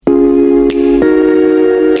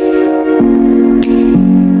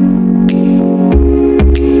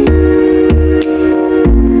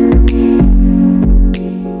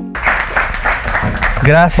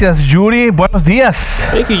Gracias, Yuri. Buenos días.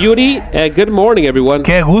 Thank you, Yuri, and good morning, everyone.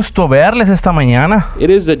 Qué gusto verles esta mañana. It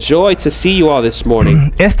is a joy to see you all this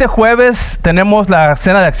morning. Este jueves tenemos la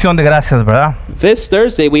cena de acción de gracias, ¿verdad? This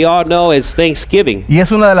Thursday, we all know is Thanksgiving. Y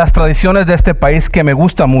es una de las tradiciones de este país que me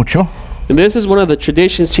gusta mucho. And this is one of the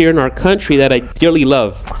traditions here in our country that I dearly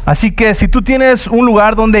love. Así que si tú tienes un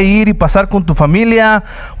lugar donde ir y pasar con tu familia,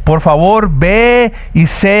 por favor, ve y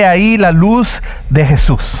sé ahí la luz de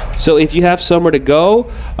Jesús. So if you have somewhere to go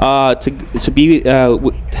to be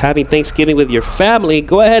having Thanksgiving with your family,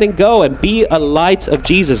 go ahead and go and be a light of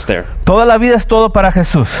Jesus there. Toda la vida es todo para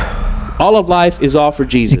Jesús. All of life is all for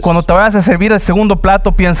Jesus. Y cuando te vayas a servir el segundo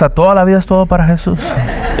plato, piensa, toda la vida es todo para Jesús.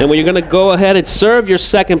 And when you're going to go ahead and serve your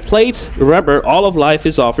second plate, remember, all of life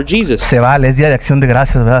is all for Jesus. Se vale, es día de acción de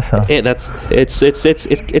gracias, ¿verdad? Yeah,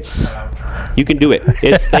 it's you can do it.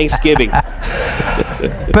 It's Thanksgiving.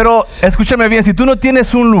 Pero escúchame bien, si tú no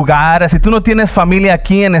tienes un lugar, si tú no tienes familia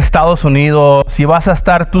aquí en Estados Unidos, si vas a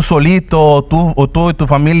estar tú solito, tú y tu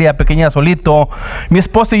familia pequeña solito, mi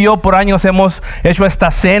esposa y yo por años hemos hecho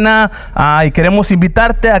esta cena y queremos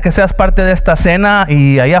invitarte a que seas parte de esta cena,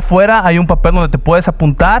 y allá afuera hay un papel donde te puedes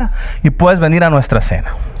apuntar y puedes venir a nuestra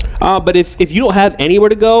cena. But if you don't have anywhere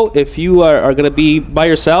to go, if you are going to be by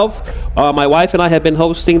yourself, my wife and I have been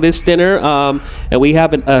hosting this dinner, and we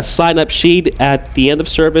have a sign-up sheet at the end of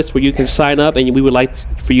service where you can sign up, and we would like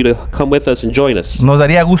for you to come with us and join us. Nos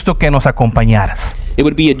daría gusto que nos acompañaras. It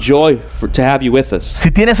would be a joy to have you with us.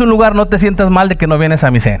 Si tienes un lugar, no te sientas mal de que no vienes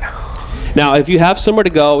a mi cena. Now, if you have somewhere to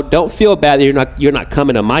go, don't feel bad that you're not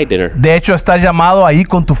coming to my dinner. De hecho, estás llamado ahí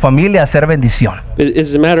con tu familia a hacer bendición.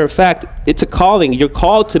 As a matter of fact, it's a calling. You're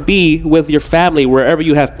called to be with your family wherever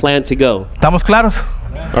you have planned to go. ¿Estamos claros?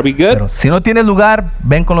 Are we good? Pero si no tienes lugar,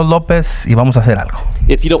 ven con los Lopez y vamos a hacer algo.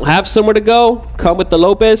 If you don't have somewhere to go, come with the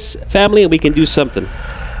Lopez family and we can do something.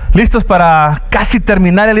 ¿Listos para casi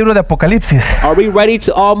terminar el libro de Apocalipsis? Are we ready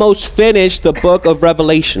to almost finish the book of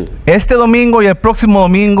Revelation? Este domingo y el próximo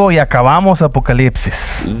domingo y acabamos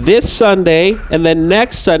Apocalipsis. This Sunday and then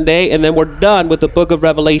next Sunday, and then we're done with the book of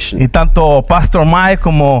Revelation. Y tanto Pastor Mike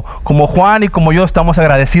como Juan y como yo estamos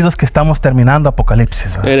agradecidos que estamos terminando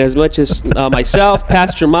Apocalipsis. And as much as myself,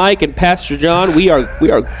 Pastor Mike, and Pastor John, we are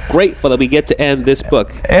grateful that we get to end this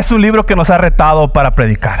book. Es un libro que nos ha retado para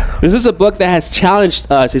predicar. This is a book that has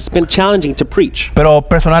challenged us. It's been challenging to preach. Pero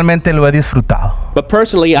personalmente lo he disfrutado. But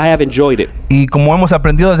personally, I have enjoyed it. Y como hemos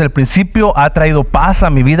aprendido desde el principio, ha traído paz a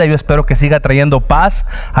mi vida. Yo espero que siga trayendo paz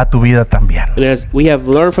a tu vida también. And as we have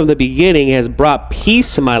learned from the beginning, it has brought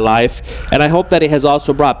peace to my life, and I hope that it has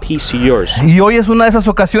also brought peace to yours. Y hoy es una de esas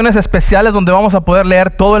ocasiones especiales donde vamos a poder leer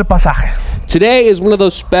todo el pasaje. Today is one of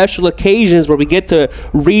those special occasions where we get to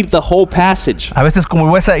read the whole passage. A veces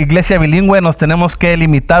como esa iglesia bilingüe nos tenemos que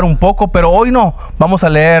limitar un poco, pero hoy no. Vamos a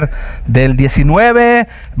leer del 19,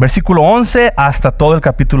 versículo 11 hasta todo el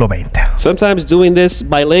capítulo 20. Sometimes doing this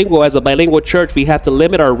bilingual, as a bilingual church, we have to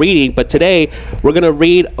limit our reading, but today we're going to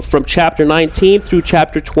read from chapter 19 through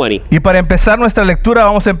chapter 20. Y para empezar nuestra lectura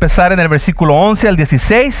vamos a empezar en el versículo 11 al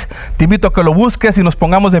 16. Te invito a que lo busques y nos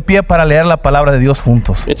pongamos de pie para leer la palabra de Dios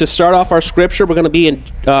juntos. And to start off our scripture, we're going to be in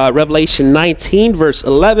Revelation 19, verse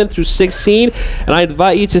 11 through 16, and I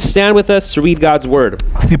invite you to stand with us to read God's word.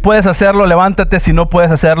 Si puedes hacerlo, levántate. Si no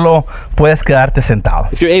puedes hacerlo, puedes quedarte sentado.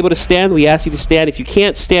 If you're able to stand, we ask you to stand. If you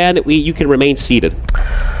can't stand, you can remain seated.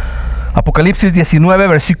 Apocalipsis 19,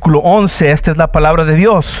 versículo 11. Esta es la palabra de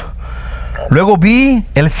Dios. Luego vi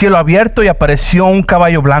el cielo abierto y apareció un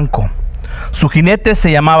caballo blanco. Su jinete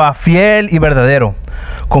se llamaba Fiel y Verdadero.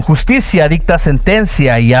 Con justicia dicta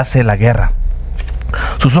sentencia y hace la guerra.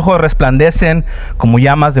 Sus ojos resplandecen como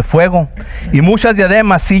llamas de fuego, y muchas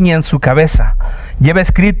diademas ciñen su cabeza. Lleva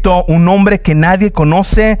escrito un nombre que nadie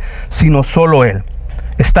conoce sino solo él.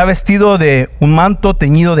 Está vestido de un manto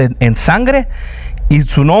teñido en sangre, y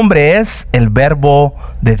su nombre es el Verbo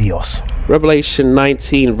de Dios. Revelation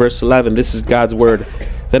 19, verse 11, this is God's word.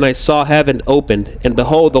 Then I saw heaven opened, and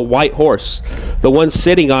behold, the white horse. The one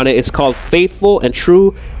sitting on it is called Faithful and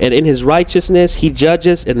True, and in his righteousness he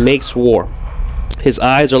judges and makes war. His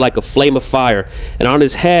eyes are like a flame of fire, and on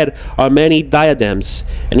his head are many diadems,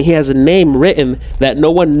 and he has a name written that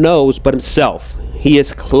no one knows but himself. He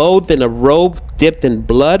is clothed in a robe dipped in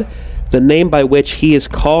blood. The name by which he is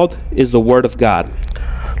called is the Word of God.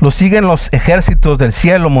 Lo siguen los ejércitos del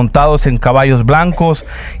cielo montados en caballos blancos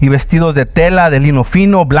y vestidos de tela de lino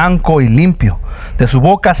fino, blanco y limpio. De su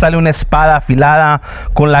boca sale una espada afilada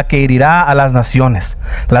con la que herirá a las naciones.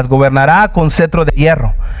 Las gobernará con cetro de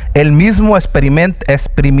hierro. Él mismo exprime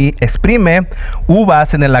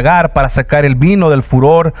uvas en el lagar para sacar el vino del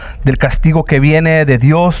furor del castigo que viene de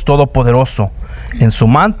Dios Todopoderoso. En su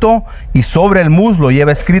manto y sobre el muslo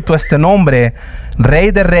lleva escrito este nombre: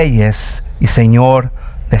 Rey de Reyes y Señor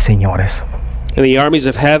de Señores. And the armies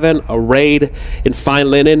of heaven, arrayed in fine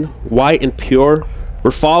linen, white and pure,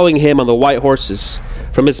 were following him on the white horses.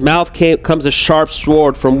 From his mouth comes a sharp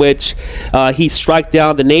sword, from which he strike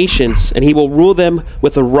down the nations, and he will rule them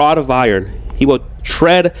with a rod of iron. He will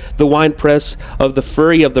tread the winepress of the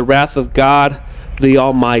fury of the wrath of God the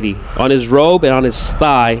Almighty. On his robe and on his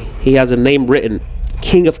thigh he has a name written,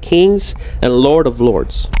 King of Kings and Lord of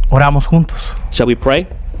Lords. Oramos juntos. Shall we pray?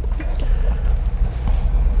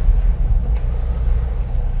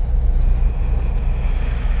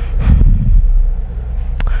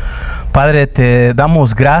 Padre, te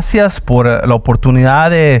damos gracias por la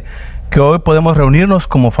oportunidad de que hoy podemos reunirnos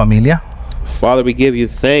como familia. Father, we give you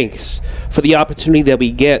thanks for the opportunity that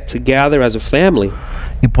we get to gather as a family.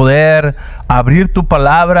 Y poder abrir tu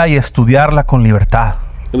palabra y estudiarla con libertad.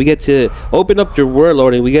 And we get to open up your word,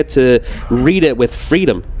 Lord, and we get to read it with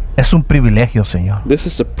freedom. Es un privilegio, Señor. This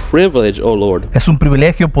is a privilege, oh Lord. Es un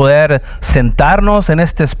privilegio poder sentarnos en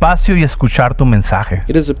este espacio y escuchar tu mensaje.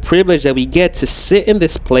 It is a privilege that we get to sit in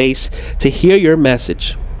this place to hear your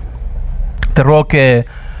message. Te ruego que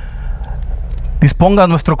dispongas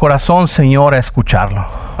nuestro corazón, Señor, a escucharlo.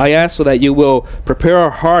 I ask so that you will prepare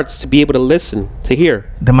our hearts to be able to listen, to hear,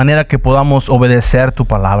 De manera que podamos obedecer tu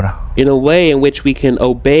palabra. in a way in which we can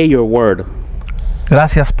obey your word.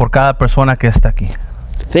 Gracias por cada persona que está aquí.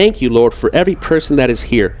 Thank you, Lord, for every person that is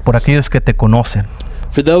here, Por aquellos que te conocen.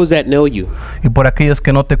 for those that know you, Y por aquellos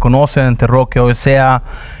que no te conocen, te ruego que hoy sea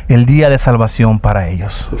el día de salvación para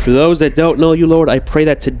ellos. for those that don't know you, Lord. I pray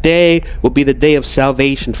that today will be the day of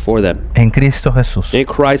salvation for them. En Cristo Jesús. In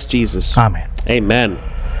Christ Jesus. Amén. Amen.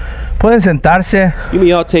 Pueden sentarse. You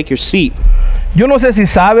may all take your seat. Yo no sé si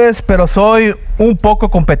sabes, pero soy un poco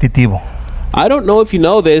competitivo. I don't know if you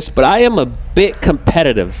know this, but I am a bit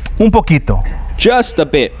competitive. Un poquito. Just a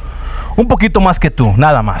bit. Un poquito más que tú,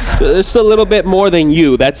 nada más. Just a little bit more than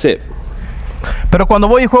you. That's it. Pero cuando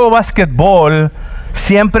voy y juego básquetbol,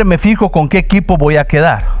 siempre me fijo con qué equipo voy a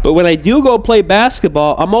quedar. But when I do go play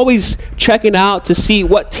basketball, I'm always checking out to see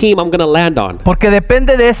what team I'm going to land on. Porque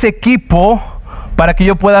depende de ese equipo para que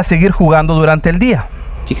yo pueda seguir jugando durante el día.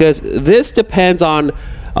 Because this depends on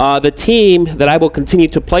the team that I will continue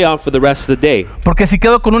to play on for the rest of the day. Porque si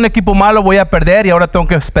quedo con un equipo malo voy a perder y ahora tengo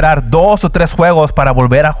que esperar 2 o 3 juegos para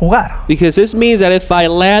volver a jugar. Because this means that if I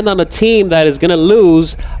land on a team that is going to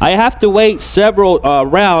lose, I have to wait several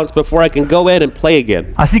rounds before I can go in and play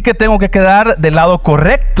again. Así que tengo que quedar del lado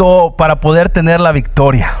correcto para poder tener la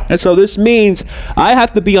victoria. And so this means I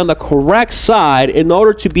have to be on the correct side in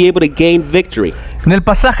order to be able to gain victory. En el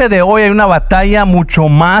pasaje de hoy hay una batalla mucho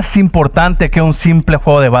más importante que un simple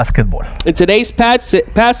juego de básquetbol. In today's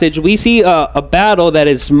passage, we see a battle that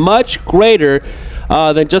is much greater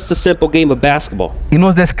than just a simple game of basketball. Y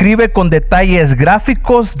nos describe con detalles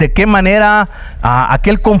gráficos de qué manera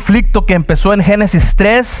aquel conflicto que empezó en Génesis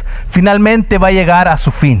 3 finalmente va a llegar a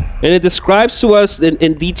su fin. And it describes to us in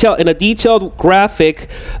a detailed graphic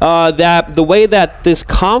that the way that this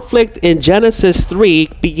conflict in Genesis 3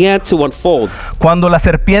 began to unfold. Cuando la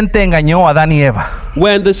serpiente engañó a Adán y Eva.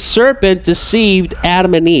 When the serpent deceived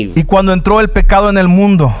Adam and Eve. Y cuando entró el pecado en el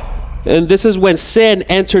mundo. And this is when sin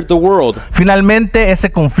entered the world. Finalmente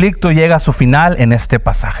ese conflicto llega a su final en este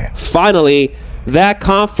pasaje. Finally, that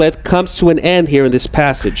conflict comes to an end here in this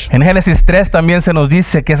passage. En Génesis 3 también se nos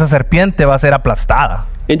dice que esa serpiente va a ser aplastada.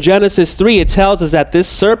 In Genesis 3, it tells us that this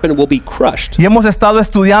serpent will be crushed. Y hemos estado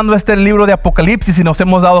estudiando este libro de Apocalipsis y nos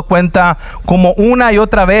hemos dado cuenta como una y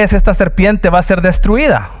otra vez esta serpiente va a ser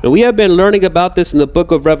destruida. And we have been learning about this in the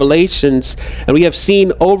book of Revelations, and we have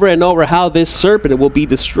seen over and over how this serpent will be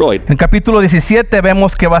destroyed. En capítulo 17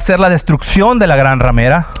 vemos que va a ser la destrucción de la gran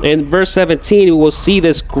ramera. In verse 17, we will see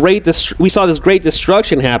this great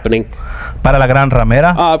destruction happening Para la gran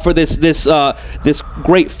ramera. for this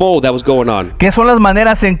great foe that was going on. ¿Qué son las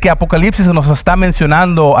maneras en que Apocalipsis nos está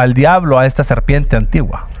mencionando al diablo, a esta serpiente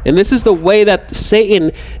antigua? And this is the way that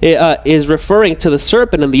Satan is referring to the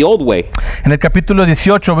serpent in the old way. En el capítulo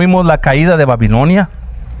 18 vimos la caída de Babilonia.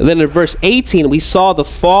 And then in verse 18, we saw the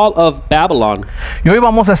fall of Babylon. Y hoy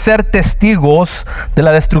vamos a ser testigos de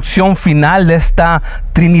la destrucción final de esta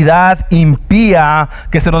Trinidad impía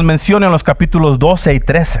que se nos menciona en los capítulos 12 y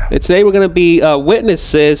 13. And today we're going to be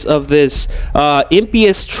witnesses of this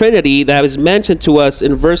impious trinity that is mentioned to us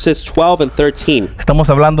in verses 12 and 13. Estamos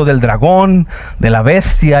hablando del dragón, de la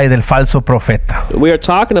bestia y del falso profeta. We are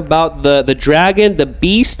talking about the dragon, the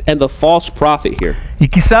beast, and the false prophet here. Y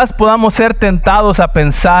quizás podamos ser tentados a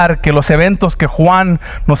pensar pensar que los eventos que Juan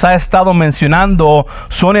nos ha estado mencionando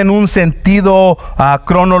son en un sentido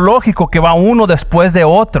cronológico que va uno después de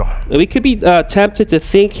otro. We could be tempted to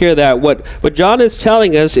think here that what John is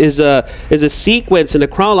telling us is a sequence in a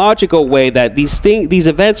chronological way, that these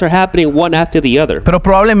events are happening one after the other. Pero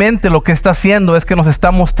probablemente lo que está haciendo es que nos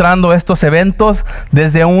está mostrando estos eventos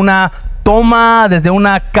desde una toma, desde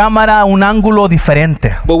una cámara, un ángulo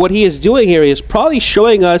diferente. But what he is doing here is probably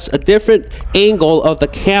showing us a different angle of the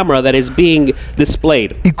camera that is being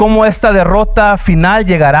displayed. Y cómo esta derrota final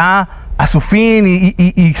llegará a su fin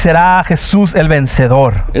y será Jesús el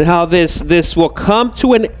vencedor. And how this will come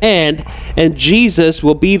to an end and Jesus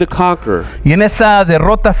will be the conqueror. Y en esa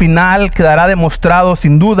derrota final quedará demostrado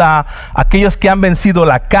sin duda aquellos que han vencido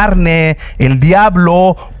la carne, el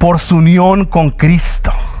diablo, por su unión con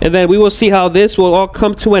Cristo. And then we will see how this will all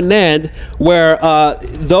come to an end, where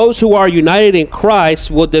those who are united in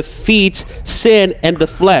Christ will defeat sin and the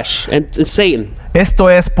flesh and Satan. Esto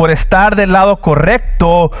es, por estar del lado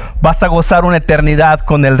correcto, vas a gozar una eternidad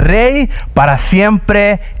con el Rey para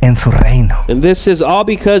siempre en su reino. And this is all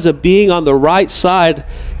because of being on the right side.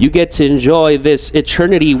 You get to enjoy this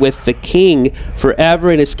eternity with the King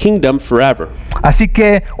forever in his kingdom forever. Así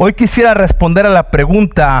que hoy quisiera responder a la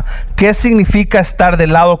pregunta, ¿qué significa estar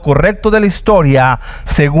del lado correcto de la historia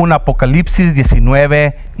según Apocalipsis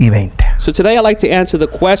 19 y 20? So today I'd like to answer the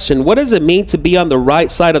question, what does it mean to be on the right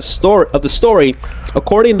side of the story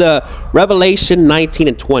according to Revelation 19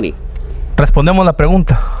 and 20? Respondemos la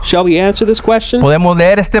pregunta. Shall we answer this question? Podemos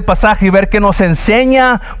leer este pasaje y ver qué nos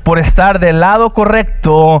enseña por estar del lado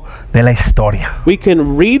correcto de la historia. We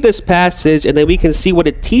can read this passage and then we can see what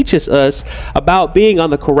it teaches us about being on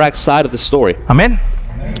the correct side of the story. Amén.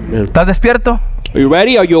 ¿Estás despierto? Are you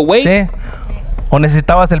ready? Are you awake? Sí. ¿O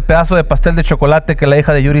necesitabas el pedazo de pastel de chocolate que la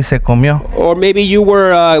hija de Yuri se comió? Or maybe you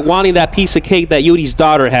were wanting that piece of cake that Yuri's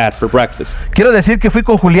daughter had for breakfast. Quiero decir que fui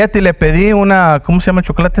con Julieta y le pedí ¿cómo se llama el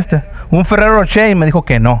chocolate este? Un Ferrero Rocher y me dijo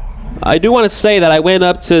que no. I do want to say that I went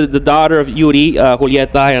up to the daughter of Yuri,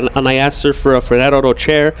 Julieta, and I asked her for a Ferrero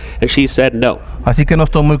Rocher, and she said no. Así que no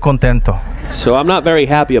estoy muy contento. So I'm not very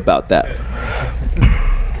happy about that.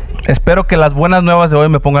 Espero que las buenas nuevas de hoy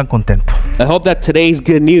me pongan contento. I hope that today's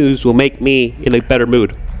good news will make me in a better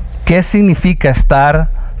mood. ¿Qué significa estar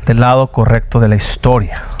del lado correcto de la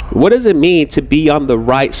historia? What does it mean to be on the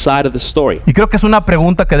right side of the story? Y creo que es una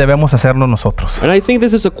pregunta que debemos hacernos nosotros. And I think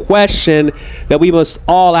this is a question that we must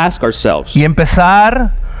all ask ourselves. Y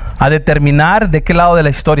empezar a determinar de qué lado de la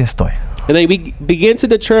historia estoy. And then we begin to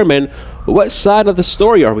determine what side of the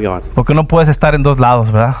story are we on. Porque no puedes estar en dos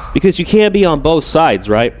lados, ¿verdad? Because you can't be on both sides,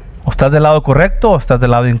 right? O estás del lado correcto o estás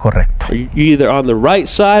del lado incorrecto. You're either on the right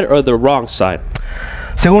side or the wrong side.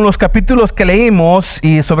 Según los capítulos que leímos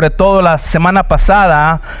y sobre todo la semana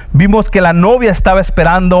pasada, vimos que la novia estaba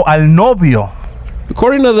esperando al novio.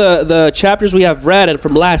 According to the chapters we have read and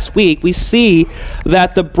from last week, we see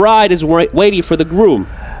that the bride is waiting for the groom.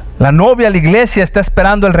 La novia, la iglesia, está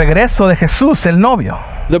esperando el regreso de Jesús, el novio.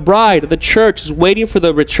 The bride, the church, is waiting for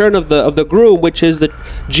the return of the groom, which is the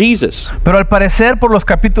Jesus. Pero al parecer por los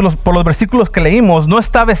versículos que leímos, no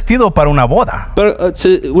está vestido para una boda. But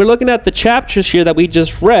we're looking at the chapters here that we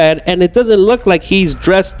just read, and it doesn't look like he's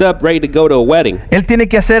dressed up, ready to go to a wedding. Él tiene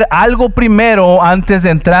que hacer algo primero antes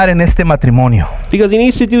de entrar en este matrimonio. Because he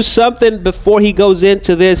needs to do something before he goes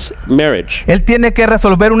into this marriage. Él tiene que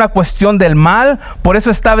resolver una cuestión del mal, por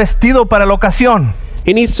eso está vestido para la ocasión.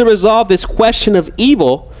 He needs to resolve this question of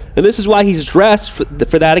evil, and this is why he's dressed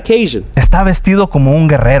for that occasion. Está vestido como un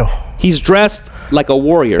guerrero. He's dressed like a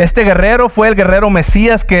warrior. Este guerrero fue el guerrero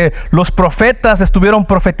Mesías que los profetas estuvieron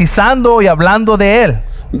profetizando y hablando de él.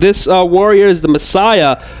 This warrior is the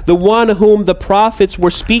Messiah, the one whom the prophets were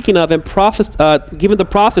speaking of and giving the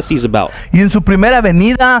prophecies about. Y en su primera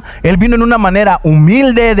venida, él vino en una manera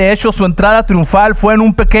humilde. De hecho, su entrada triunfal fue en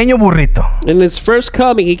un pequeño burrito. In his first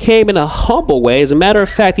coming, he came in a humble way. As a matter of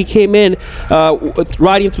fact, he came in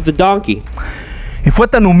riding through the donkey. Y fue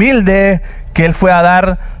tan humilde que él fue a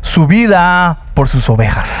dar su vida por sus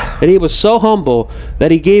ovejas. And he was so humble that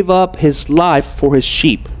he gave up his life for his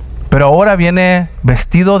sheep. Pero ahora viene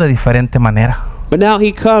vestido de diferente manera. But now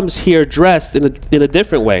he comes here dressed in a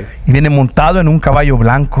different way. Y viene montado en un caballo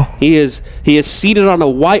blanco. He is seated on a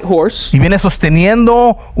white horse. Y viene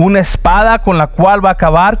sosteniendo una espada con la cual va a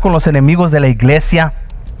acabar con los enemigos de la iglesia.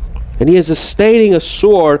 And he is sustaining a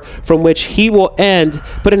sword from which he will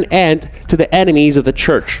put an end to the enemies of the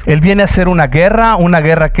church. Él viene a hacer una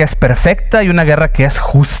guerra que es perfecta y una guerra que es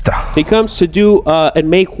justa. He comes to do and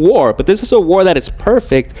make war, but this is a war that is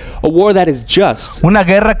perfect, a war that is just. Una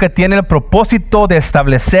guerra que tiene el propósito de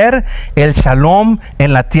establecer el shalom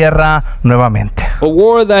en la tierra nuevamente. A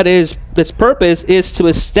war that is its purpose is to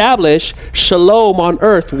establish shalom on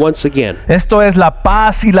earth once again. Esto es la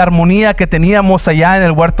paz y la armonía que teníamos allá en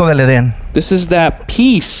el huerto del Edén. This is that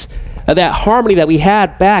peace, that harmony that we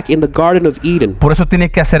had back in the Garden of Eden. Por eso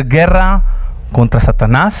tiene que hacer guerra contra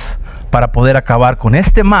Satanás para poder acabar con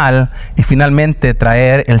este mal y finalmente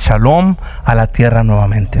traer el shalom a la tierra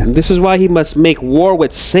nuevamente. This is why he must make war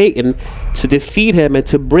with Satan to defeat him and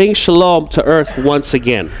to bring shalom to earth once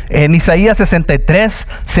again. En Isaías 63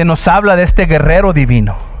 se nos habla de este guerrero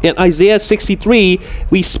divino. In Isaiah 63,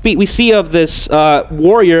 we see of this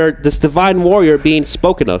warrior, this divine warrior being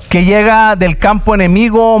spoken of. Que llega del campo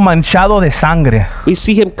enemigo manchado de sangre. We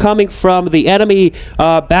see him coming from the enemy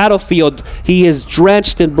battlefield. He is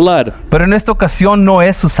drenched in blood. Pero en esta ocasión no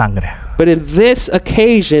es su sangre. But in this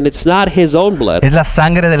occasion, it's not his own blood, Es la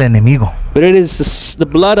sangre del enemigo. but it is the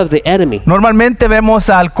blood of the enemy. Normalmente vemos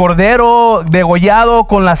al cordero degollado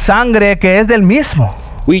con la sangre que es del mismo.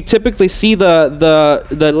 We typically see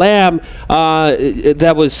the lamb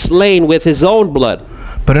that was slain with his own blood.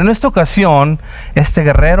 Pero en esta ocasión, este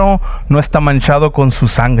guerrero no está manchado con su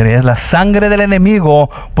sangre. Es la sangre del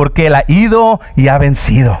enemigo porque él ha ido y ha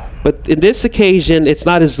vencido. But in this occasion, it's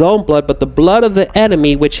not his own blood, but the blood of the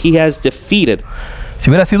enemy which he has defeated.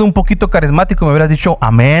 Si hubiera sido un poquito carismático, me hubieras dicho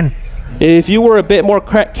amén. If you were a bit more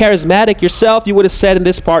charismatic yourself, you would have said in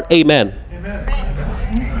this part, amen.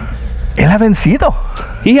 Él ha vencido.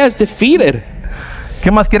 He has defeated.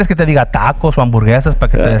 ¿Qué más quieres que te diga? ¿Tacos o hamburguesas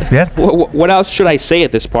para que te despiertes? What else should I say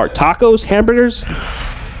at this part? Tacos? Hamburgers?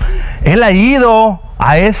 Él ha ido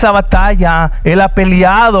a esa batalla, él ha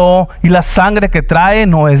peleado y la sangre que trae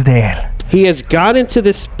no es de él. He has gone into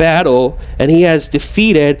this battle and he has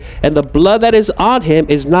defeated, and the blood that is on him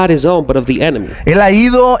is not his own, but of the enemy. Él ha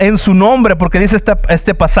ido en su nombre porque dice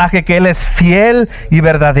este pasaje que él es fiel y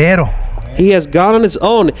verdadero. He has gone on his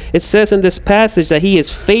own. It says in this passage that he is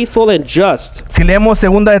faithful and just. Si leemos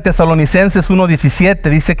 2 de Tesalonicenses 1:17,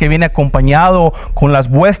 dice que viene acompañado con las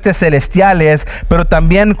huestes celestiales, pero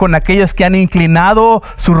también con aquellos que han inclinado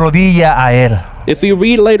su rodilla a él. If we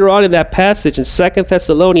read later on in that passage in 2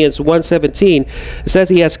 Thessalonians 1:17, it says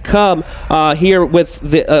he has come here with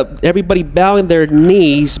everybody bowing their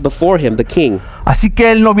knees before him, the king. Así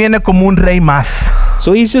que él no viene como un rey más.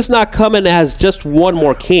 So he's just not coming as just one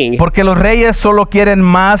more king. Porque los reyes solo quieren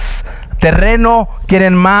más terreno,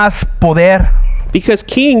 quieren más poder. Because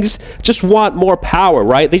kings just want more power,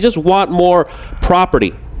 right? They just want more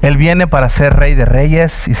property. Él viene para ser rey de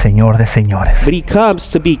reyes y señor de señores. But he comes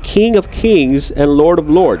to be King of kings and Lord of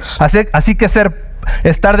lords. Así que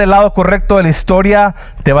estar del lado correcto de la historia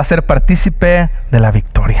te va a hacer partícipe de la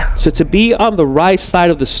victoria. So to be on the right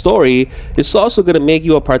side of the story is also going to make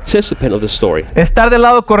you a participant of the story. Estar del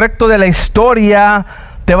lado correcto de la historia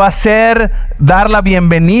te va a hacer dar la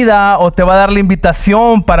bienvenida o te va a dar la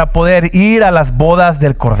invitación para poder ir a las bodas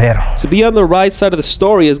del Cordero. To be on the right side of the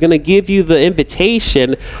story is going to give you the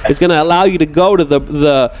invitation. It's going to allow you to go to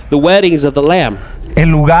the weddings of the Lamb. En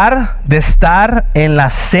lugar de estar en la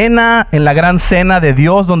cena, en la gran cena de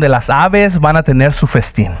Dios, donde las aves van a tener su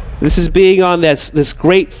festín. This is being on this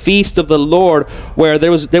great feast of the Lord, where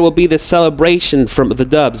there will be this celebration from the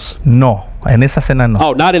doves. No, en esa cena no.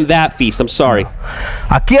 Oh, not in that feast. I'm sorry.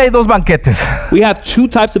 Aquí hay dos banquetes. We have two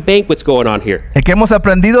types of banquets going on here. El que hemos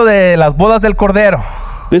aprendido de las bodas del Cordero.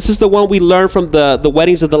 This is the one we learned from the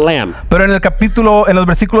weddings of the Lamb. Pero en los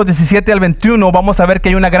versículos 17 al 21 vamos a ver que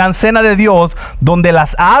hay una gran cena de Dios donde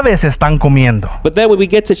las aves están comiendo. But then when we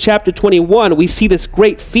get to chapter 21, we see this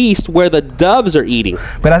great feast where the doves are eating.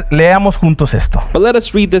 Pero leamos juntos esto. But let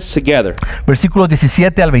us read this together. Versículos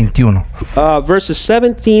 17 al 21. Verses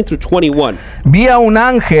 17 through 21. Vi a un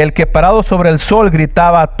ángel que parado sobre el sol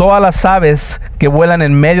gritaba a todas las aves que vuelan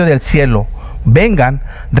en medio del cielo: vengan,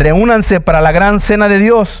 reúnanse para la gran cena de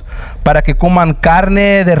Dios, para que coman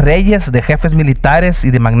carne de reyes, de jefes militares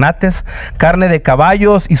y de magnates, carne de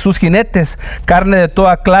caballos y sus jinetes, carne de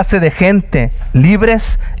toda clase de gente,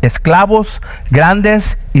 libres, esclavos,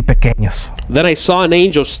 grandes y pequeños. Then I saw an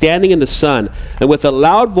angel standing in the sun, and with a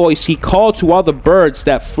loud voice he called to all the birds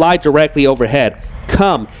that fly directly overhead,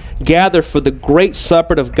 "Come, gather for the great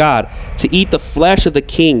supper of God, to eat the flesh of the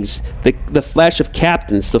kings, the flesh of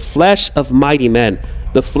captains, the flesh of mighty men,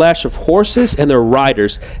 the flesh of horses and their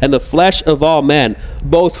riders, and the flesh of all men,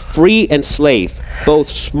 both free and slave, both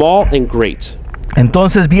small and great."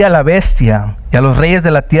 Entonces vi a la bestia y a los reyes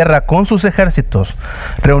de la tierra con sus ejércitos,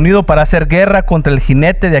 reunido para hacer guerra contra el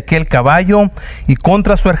jinete de aquel caballo y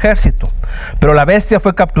contra su ejército. Pero la bestia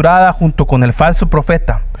fue capturada junto con el falso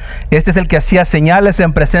profeta. Este es el que hacía señales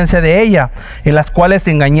en presencia de ella, en las cuales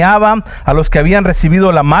engañaba a los que habían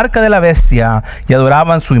recibido la marca de la bestia y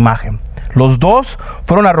adoraban su imagen. Los dos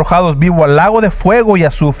fueron arrojados vivos al lago de fuego y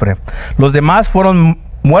azufre. Los demás fueron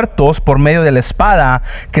muertos por medio de la espada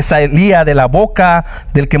que salía de la boca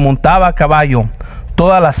del que montaba a caballo.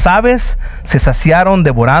 Todas las aves se saciaron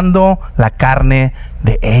devorando la carne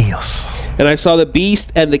de ellos. And I saw the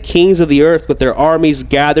beast and the kings of the earth with their armies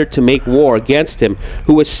gathered to make war against him,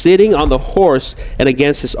 who was sitting on the horse, and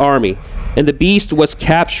against his army. And the beast was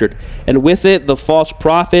captured, and with it the false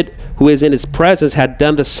prophet who is in his presence had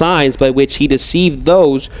done the signs by which he deceived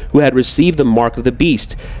those who had received the mark of the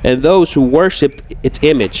beast, and those who worshipped its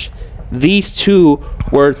image. These two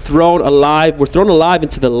were thrown alive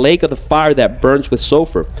into the lake of the fire that burns with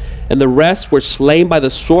sulfur. And the rest were slain by the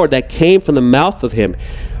sword that came from the mouth of him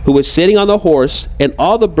who was sitting on the horse, and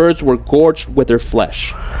all the birds were gorged with their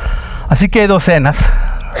flesh. Así que hay dos cenas.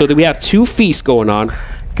 So that we have two feasts going on.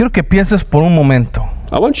 Quiero que pienses por un momento.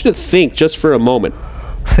 I want you to think just for a moment.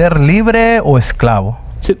 Ser libre o esclavo.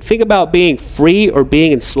 To think about being free or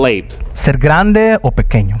being enslaved. Ser grande o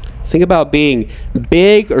pequeño. Think about being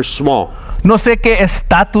big or small. No sé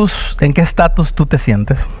en qué estatus tú te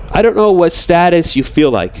sientes. I don't know what status you feel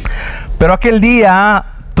like. Pero aquel día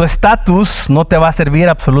tu estatus no te va a servir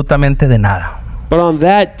absolutamente de nada. But on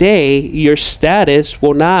that day, your status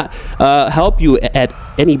will not help you at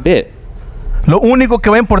any bit. Lo único que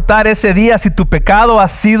va a importar ese día es si tu pecado ha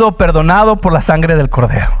sido perdonado por la sangre del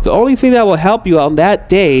Cordero. The only thing that will help you on that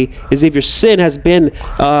day is if your sin has been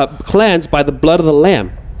cleansed by the blood of the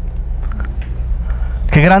Lamb.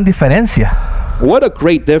 Qué gran diferencia. What a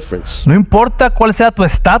great difference. No importa cuál sea tu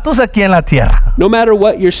estatus aquí en la tierra. No matter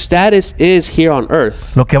what your status is here on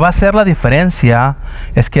earth. Lo que va a hacer la diferencia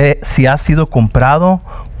es que si has sido comprado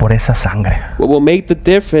por esa sangre. What will make the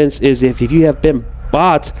difference is if you have been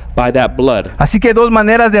bought by that blood. Así que hay dos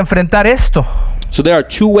maneras de enfrentar esto. So there are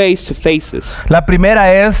two ways to face this. La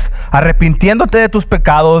primera es arrepintiéndote de tus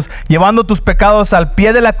pecados, llevando tus pecados al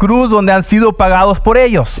pie de la cruz donde han sido pagados por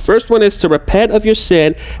ellos. The first one is to repent of your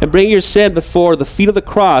sin and bring your sin before the feet of the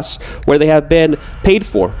cross where they have been paid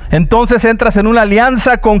for. Entonces entras en una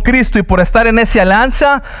alianza con Cristo y por estar en esa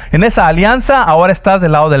alianza, ahora estás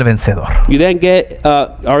del lado del vencedor. You then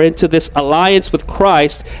are into this alliance with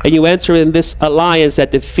Christ, and you enter in this alliance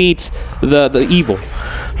that defeats the evil.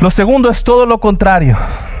 Lo segundo es todo lo contrario.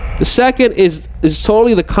 The second is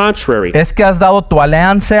totally the contrary. Es que has dado tu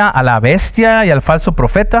alianza a la bestia y al falso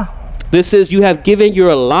profeta. This is you have given your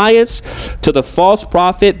alliance to the false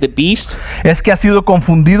prophet, the beast. Es que has sido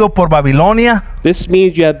confundido por Babilonia. This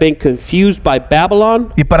means you have been confused by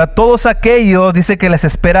Babylon. Y para todos aquellos dice que les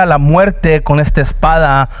espera la muerte con esta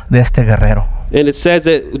espada de este guerrero. And it says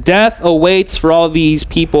that death awaits for all these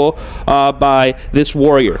people by this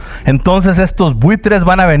warrior. Entonces estos buitres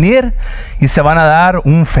van a venir y se van a dar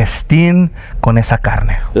un festín con esa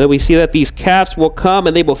carne. And then we see that these calves will come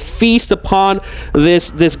and they will feast upon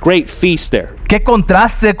this great feast there. Qué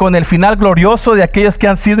contraste con el final glorioso de aquellos que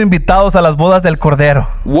han sido invitados a las bodas del Cordero.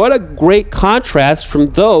 What a great contrast from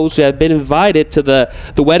those who have been invited to the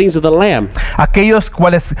weddings of the Lamb. Aquellos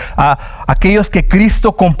que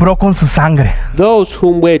Cristo compró con su sangre. Those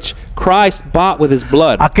whom which Christ bought with his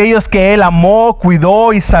blood. Aquellos que él amó,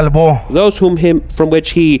 cuidó y salvó. Those from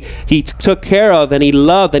which he took care of and he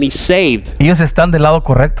loved and he saved. Ellos están del lado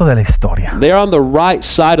correcto de la historia. They are on the right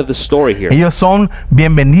side of the story here. Ellos son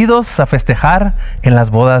bienvenidos a festejar en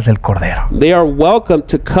las bodas del Cordero. They are welcome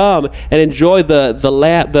to come and enjoy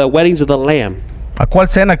the weddings of the Lamb. ¿A cuál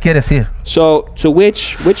cena quieres ir? So, to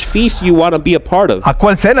which feast you want to be a part of? ¿A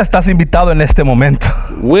cuál cena estás invitado en este momento?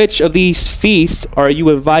 Which of these feasts are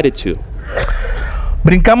you invited to?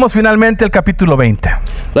 Brincamos finalmente el capítulo 20.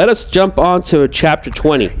 Let us jump on to chapter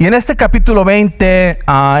 20. Y en este capítulo 20,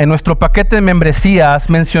 en nuestro paquete de membresías,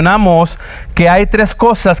 mencionamos que hay tres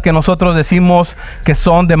cosas que nosotros decimos que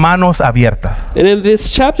son de manos abiertas. And in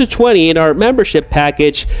this chapter 20, in our membership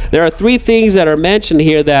package, there are three things that are mentioned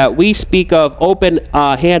here that we speak of open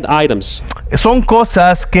hand items. Son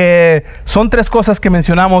tres cosas que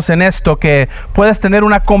mencionamos en esto que puedes tener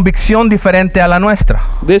una convicción diferente a la nuestra.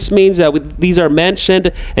 This means that these are mentioned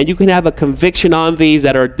and you can have a conviction on these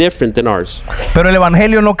that are different than ours. Pero el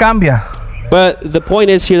evangelio no cambia. But the point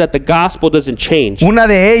is here that the gospel doesn't change. Una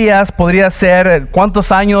de ellas podría ser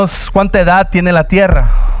cuánta edad tiene la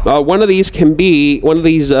tierra. One of these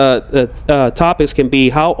topics can be,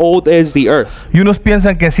 how old is the earth? Y unos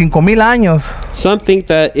piensan que 5,000 años, Some think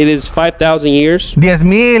that it is 5,000 years, 10,000,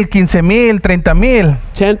 15,000, 30,000.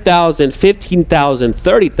 10,000, 15,000,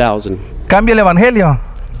 30,000. Cambia el evangelio.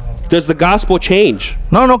 Does the gospel change?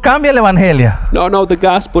 No cambia el evangelio. No, the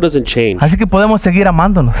gospel doesn't change. Así que podemos seguir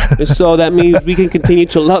amándonos. And so that means we can continue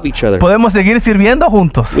to love each other. Podemos seguir sirviendo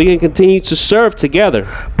juntos. We can continue to serve together.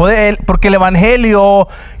 Porque el evangelio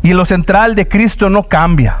y lo central de Cristo no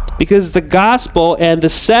cambia. Because the gospel and the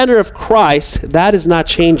center of Christ, that is not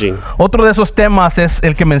changing. Otro de esos temas es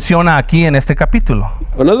el que menciona aquí en este capítulo.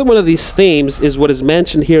 Another one of these themes is what is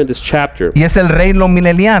mentioned here in this chapter. Y es el reino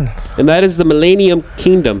milenial. And that is the millennium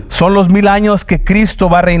kingdom. Son los 1000 años que Cristo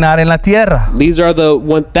va a reinar en la tierra. These are the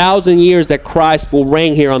 1,000 years that Christ will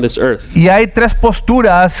reign here on this earth. Y hay 3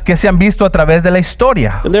 posturas que se han visto a través de la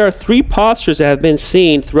historia. And there are 3 postures that have been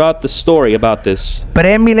seen throughout the story about this.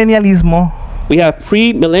 Premilenialismo, We have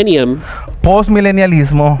pre-millennium,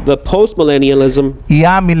 postmilenialismo the post-millennialism, y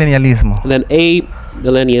amilenialismo. and then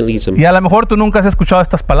amillennialism. Y a lo mejor tú nunca has escuchado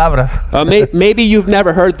estas palabras. Maybe you've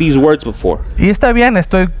never heard these words before. Y está bien,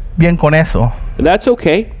 estoy bien con eso. And that's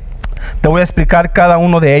okay. Te voy a explicar cada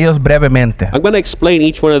uno de ellos brevemente. I'm going to explain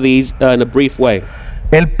each one of these in a brief way.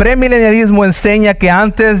 El premilenialismo enseña que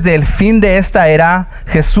antes del fin de esta era,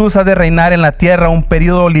 Jesús ha de reinar en la tierra un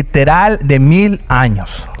periodo literal de 1000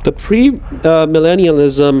 años. The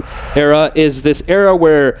pre-millennialism era is this era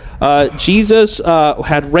where Jesus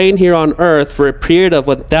had reigned here on earth for a period of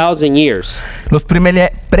 1,000 years. Los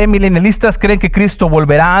premilenialistas creen que Cristo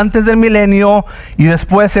volverá antes del milenio y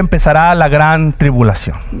después empezará la gran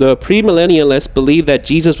tribulación. The premillennialists believe that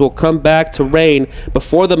Jesus will come back to reign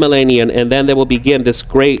before the millennium, and then there will begin this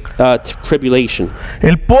great tribulation.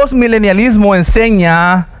 El postmilenialismo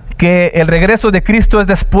enseña que el regreso de Cristo es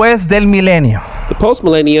después del milenio. The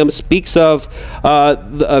post-millennium speaks of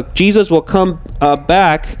Jesus will come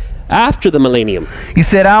back after the millennium. Y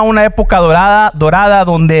será una época dorada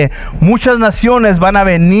donde muchas naciones van a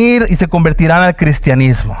venir y se convertirán al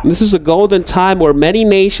cristianismo. This is a golden time where many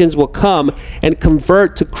nations will come and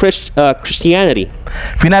convert to Christianity.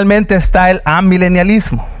 Finalmente está el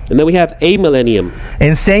amilenialismo. And then we have amillennium.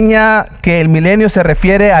 Enseña que el milenio se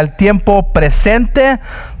refiere al tiempo presente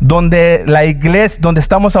donde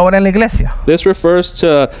estamos ahora en la iglesia. This refers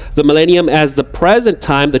to the millennium as the present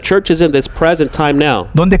time. The church is in this present time now,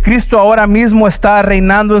 Donde Cristo ahora mismo está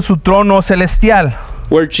reinando en su trono celestial.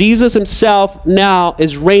 where Jesus himself now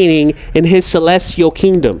is reigning in his celestial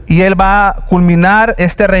kingdom. Y Él va a culminar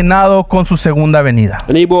este reinado con su segunda venida.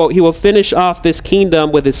 And he will finish off this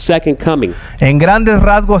kingdom with his second coming. En grandes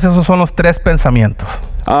rasgos, esos son los 3 pensamientos.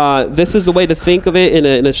 This is the way to think of it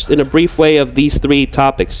in a brief way of these 3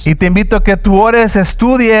 topics. Y te invito a que tú ores,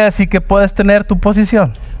 estudies y que puedas tener tu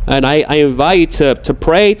posición. And I invite you to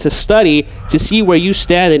pray, to study, to see where you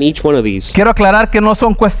stand in each one of these. Quiero aclarar que no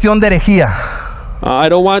son cuestión de herejía. I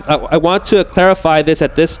want to clarify this,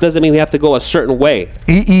 that this doesn't mean we have to go a certain way.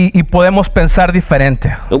 Y podemos pensar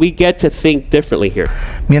diferente. And we get to think differently here.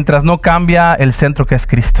 Mientras no cambia el centro que es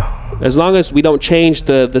Cristo. As long as we don't change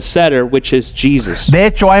the center, which is Jesus. De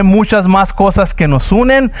hecho, hay muchas más cosas que nos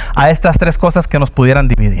unen a estas 3 cosas que nos pudieran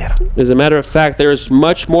dividir. As a matter of fact, there is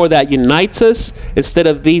much more that unites us instead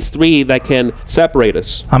of these 3 that can separate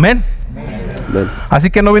us. Amén. Amen.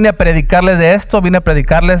 Así que no vine a predicarles de esto, vine a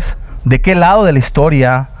predicarles de qué lado de la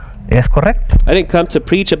historia es correcto. I didn't come to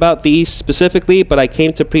preach about these specifically, but I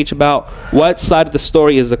came to preach about what side of the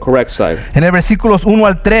story is the correct side. En el versículos 1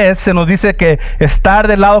 al 3 se nos dice que estar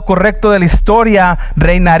del lado correcto de la historia,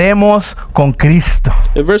 reinaremos con Cristo.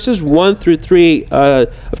 In verses 1 through 3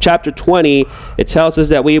 of chapter 20, it tells us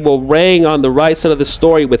that we will reign on the right side of the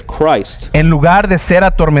story with Christ. En lugar de ser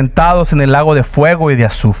atormentados en el lago de fuego y de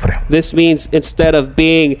azufre. This means instead of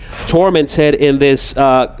being tormented in this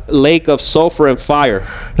lake of sulfur and fire.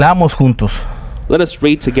 Leamos juntos. Let us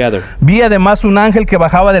read together. Vi además un ángel que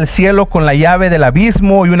bajaba del cielo con la llave del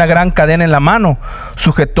abismo y una gran cadena en la mano.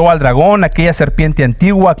 Sujetó al dragón, aquella serpiente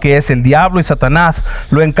antigua que es el diablo y Satanás.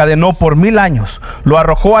 Lo encadenó por 1000 años. Lo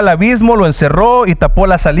arrojó al abismo, lo encerró y tapó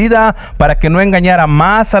la salida para que no engañara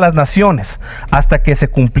más a las naciones hasta que se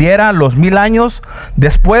cumplieran los 1000 años.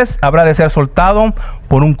 Después habrá de ser soltado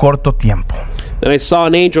por un corto tiempo. Then I saw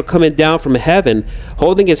an angel coming down from heaven,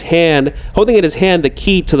 holding in his hand the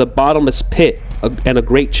key to the bottomless pit and a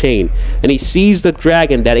great chain. And he seized the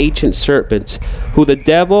dragon, that ancient serpent, who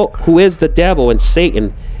is the devil and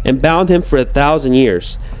Satan, and bound him for 1,000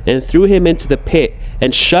 years, and threw him into the pit,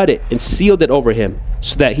 and shut it, and sealed it over him,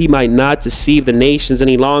 so that he might not deceive the nations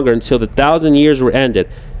any longer until the 1,000 years were ended.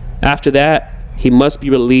 After that, he must be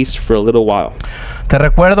released for a little while. Te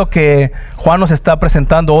recuerdo que Juan nos está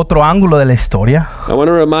presentando otro ángulo de la historia. I want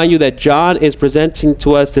to remind you that John is presenting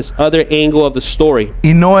to us this other angle of the story.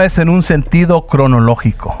 Y no es en un sentido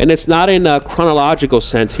cronológico. And it's not in a chronological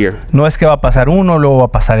sense here. No es que va a pasar uno, luego va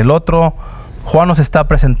a pasar el otro. Juan nos está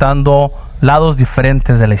presentando lados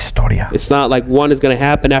diferentes de la historia. It's not like one is going to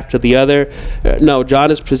happen after the other. No,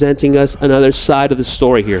 John is presenting us another side of the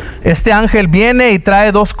story here. Este ángel viene y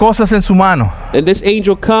trae dos cosas en su mano. And this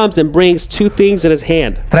angel comes and brings two things in his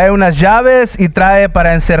hand. Trae unas llaves y trae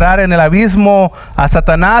para encerrar en el abismo a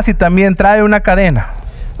Satanás y también trae una cadena.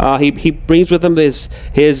 He brings with him in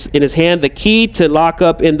his hand the key to lock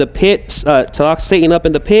up in the pit, to lock Satan up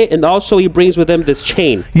in the pit, and also he brings with him this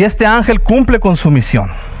chain. Y este ángel cumple con su misión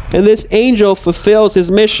And this angel fulfills his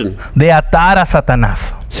mission de atar a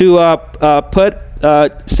Satanás. to put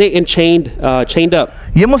Satan chained up.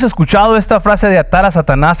 Y hemos escuchado esta frase de atar a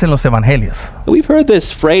Satanás en los evangelios. We've heard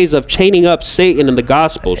this phrase of chaining up Satan in the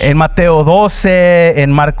Gospels. En Mateo 12,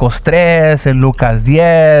 en Marcos 3, en Lucas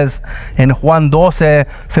 10, en Juan 12,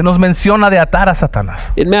 se nos menciona de atar a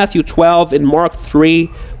Satanás. In Matthew 12, in Mark 3,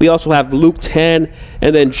 we also have Luke 10,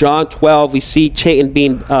 and then John 12, we see Satan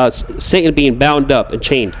being bound up and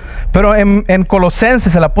chained. Pero en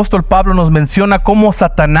Colosenses el apóstol Pablo nos menciona cómo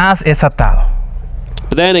Satanás es atado.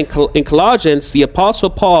 But then in Colossians, the Apostle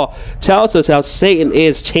Paul tells us how Satan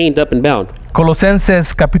is chained up and bound.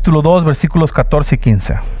 Colosenses capítulo 2 versículos 14 y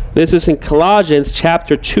 15. This is in Colossians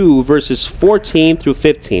chapter 2, verses 14 through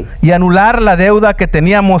 15. Y anular la deuda que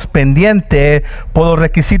teníamos pendiente por los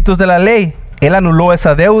requisitos de la ley. Él anuló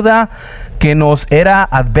esa deuda que nos era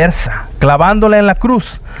adversa, clavándola en la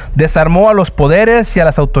cruz. Desarmó a los poderes y a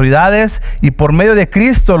las autoridades y por medio de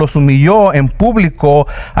Cristo los humilló en público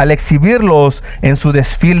al exhibirlos en su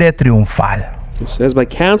desfile triunfal. It says, by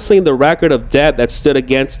canceling the record of debt that stood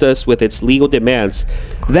against us with its legal demands,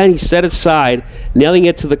 then he set aside, nailing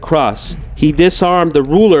it to the cross. He disarmed the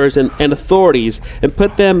rulers and authorities and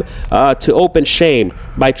put them to open shame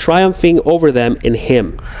by triumphing over them in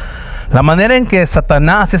him. La manera en que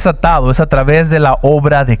Satanás es atado es a través de la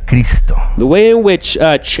obra de Cristo. The way in which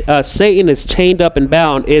Satan is chained up and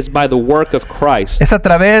bound is by the work of Christ. Es a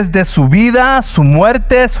través de su vida, su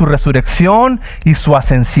muerte, su resurrección y su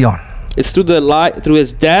ascensión. It's through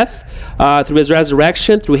his death, through his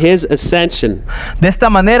resurrection, through his ascension. De esta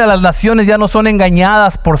manera las naciones ya no son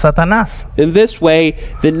engañadas por Satanás. In this way,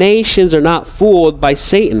 the nations are not fooled by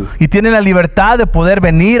Satan. Y tienen la libertad de poder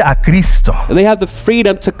venir a Cristo. And they have the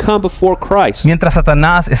freedom to come before Christ. Mientras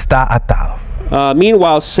Satanás está atado.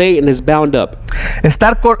 Meanwhile, Satan is bound up.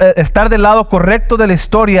 Estar del lado correcto de la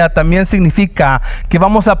historia también significa que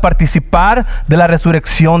vamos a participar de la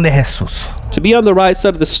resurrección de Jesús. To be on the right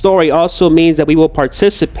side of the story also means that we will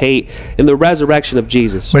participate in the resurrection of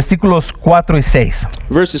Jesus. Versículos 4 y 6.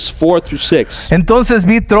 Verses 4 through 6. Entonces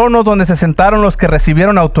vi tronos donde se sentaron los que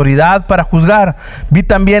recibieron autoridad para juzgar. Vi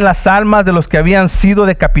también las almas de los que habían sido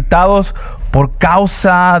decapitados por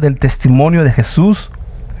causa del testimonio de Jesús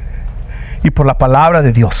y por la palabra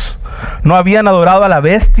de Dios. No habían adorado a la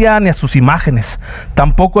bestia ni a sus imágenes.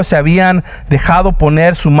 Tampoco se habían dejado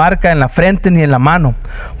poner su marca en la frente ni en la mano.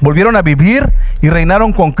 Volvieron a vivir y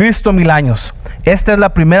reinaron con Cristo 1000 años. Esta es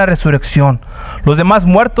la primera resurrección. Los demás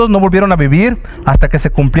muertos no volvieron a vivir hasta que se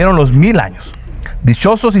cumplieron los 1000 años.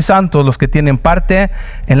 Dichosos y santos los que tienen parte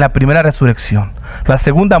en la primera resurrección. La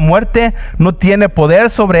segunda muerte no tiene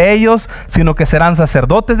poder sobre ellos, sino que serán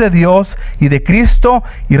sacerdotes de Dios y de Cristo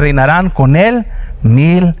y reinarán con él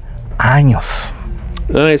 1000 años.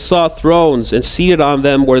 And I saw thrones, and seated on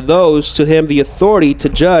them were those to whom the authority to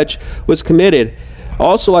judge was committed.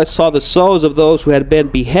 Also I saw the souls of those who had been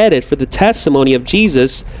beheaded for the testimony of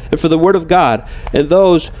Jesus and for the word of God, and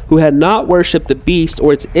those who had not worshipped the beast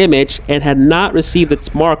or its image, and had not received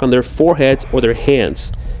its mark on their foreheads or their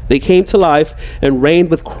hands. They came to life and reigned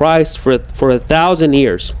with Christ for 1,000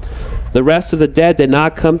 years. The rest of the dead did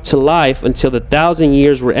not come to life until the 1,000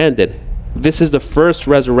 years were ended. This is the first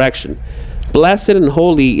resurrection. Blessed and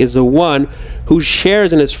holy is the one who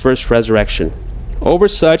shares in his first resurrection. Over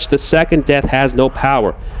such the second death has no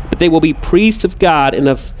power, but they will be priests of God and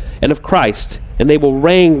of Christ, and they will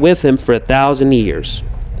reign with him for 1,000 years.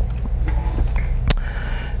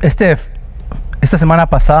 Esta semana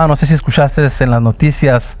pasada, no sé si escuchaste en las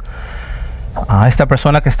noticias a esta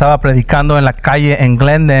persona que estaba predicando en la calle en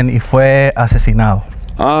Glendon y fue asesinado.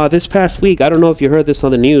 This past week, I don't know if you heard this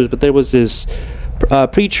on the news, but there was this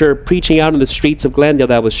preacher preaching out in the streets of Glendale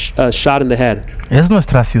that was shot in the head. Es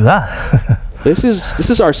nuestra ciudad. This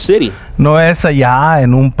is our city. No es allá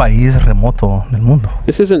en un país remoto del mundo.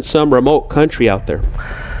 This isn't some remote country out there.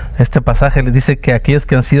 Este pasaje le dice que aquellos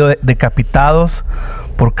que han sido decapitados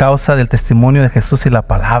por causa del testimonio de Jesús y la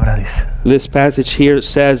palabra, dice. This passage here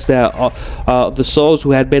says that the souls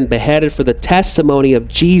who had been beheaded for the testimony of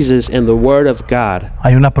Jesus and the word of God.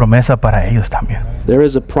 Hay una promesa para ellos también. There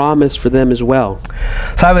is a promise for them as well.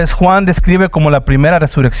 Sabes, Juan describe como la primera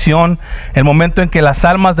resurrección el momento en que las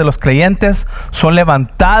almas de los creyentes son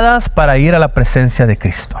levantadas para ir a la presencia de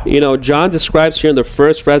Cristo. You know, John describes here in the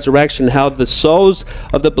first resurrection how the souls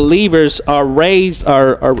of the believers are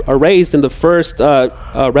raised in the first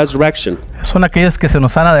resurrection. Son aquellos que se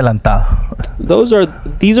nos han adelantado.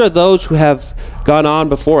 These are those who have gone on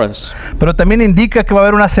before us. Pero también indica que va a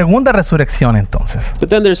haber una segunda resurrección entonces. But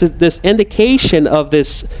then there's this indication of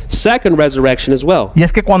this second resurrection as well. Y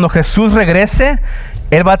es que cuando Jesús regrese,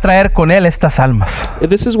 Él va a traer con Él estas almas.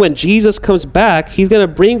 This is when Jesus comes back, He's going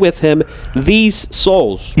to bring with Him these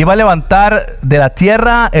souls. Y va a levantar de la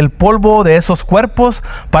tierra el polvo de esos cuerpos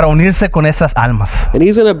para unirse con esas almas. And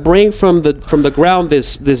He's going to bring from the ground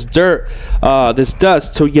this dirt, this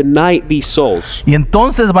dust to unite these souls. Y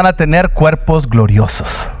entonces van a tener cuerpos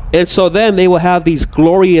gloriosos. And so then they will have these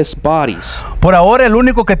glorious bodies. Por ahora el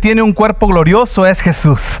único que tiene un cuerpo glorioso es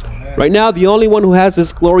Jesús. Right now, the only one who has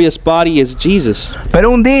this glorious body is Jesus. Pero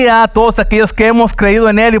un día todos aquellos que hemos creído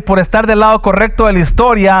en Él y por estar del lado correcto de la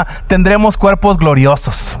historia tendremos cuerpos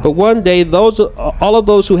gloriosos. But one day, all of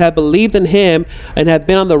those who have believed in Him and have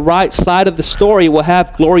been on the right side of the story will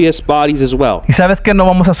have glorious bodies as well. Y sabes que no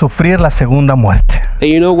vamos a sufrir la segunda muerte. And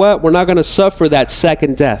you know what? We're not going to suffer that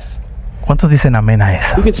second death. ¿Cuántos dicen amén a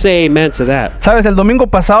eso? You can say amen to that. Sabes, el domingo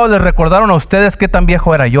pasado les recordaron a ustedes qué tan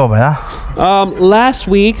viejo era yo, ¿verdad? Last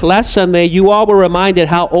Sunday, you all were reminded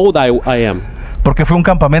how old I am. Porque fue un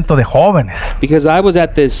campamento de jóvenes. Because I was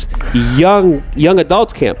at this young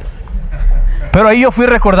adults camp. Pero ahí yo fui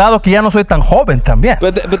recordado que ya no soy tan joven también.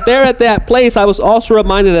 But there at that place, I was also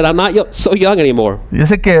reminded that I'm not so young anymore. Yo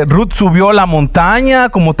sé que Ruth subió la montaña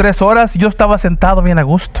como 3 horas y yo estaba sentado bien a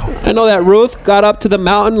gusto. I know that Ruth got up to the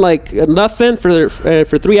mountain like nothing for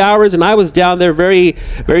 3 hours, and I was down there very,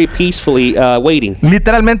 very peacefully waiting.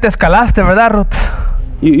 Literalmente escalaste, ¿verdad, Ruth?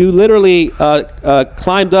 You literally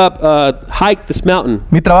climbed up, hiked this mountain.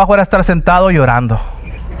 Mi trabajo era estar sentado llorando.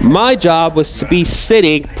 My job was to be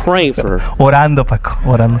sitting praying for her. Orando, Paco,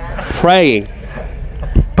 orando. Praying.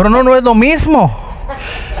 Pero no es lo mismo.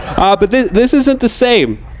 But this isn't the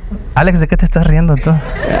same. Alex, ¿de qué te estás riendo entonces?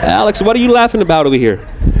 Alex, what are you laughing about over here?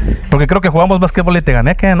 Porque creo que jugamos basquetbol y te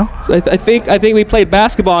gané, ¿qué, no? I think we played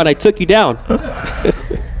basketball and I took you down.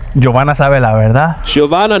 Giovanna sabe la verdad.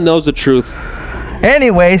 Giovanna knows the truth.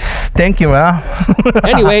 Anyways, thank you, ¿verdad?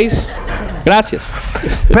 Anyways, gracias.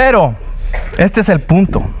 Pero este es el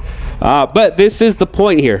punto. But this is the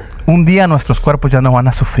point here. Un día nuestros cuerpos ya no van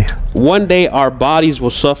a sufrir. One day our bodies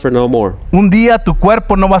will suffer no more. Un día tu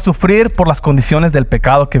cuerpo no va a sufrir por las condiciones del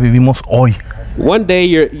pecado que vivimos hoy. One day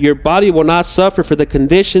your body will not suffer for the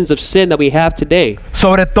conditions of sin that we have today.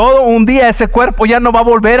 Sobre todo, un día ese cuerpo ya no va a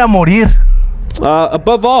volver a morir.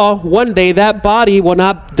 Above all, one day that body will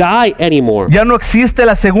not die anymore. Ya no existe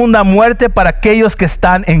la segunda muerte para aquellos que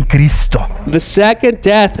están en Cristo. The second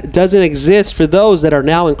death doesn't exist for those that are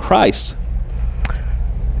now in Christ.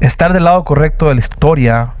 Estar del lado correcto de la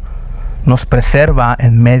historia nos preserva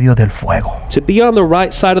en medio del fuego. To be on the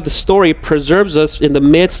right side of the story preserves us in the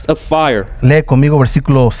midst of fire. Lee conmigo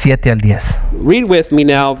versículo 7 al 10. Read with me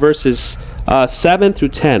now verses 7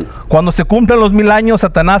 through 10. Cuando se cumplan los 1000 años,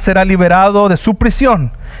 Satanás será liberado de su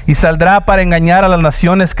prisión y saldrá para engañar a las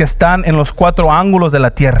naciones que están en los 4 ángulos de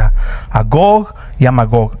la tierra, a Gog y a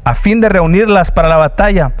Magog, a fin de reunirlas para la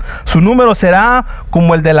batalla. Su número será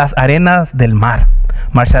como el de las arenas del mar.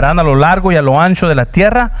 Marcharán a lo largo y a lo ancho de la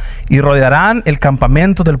tierra y rodearán el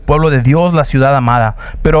campamento del pueblo de Dios, la ciudad amada.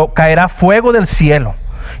 Pero caerá fuego del cielo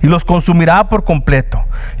y los consumirá por completo.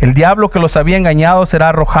 El diablo que los había engañado será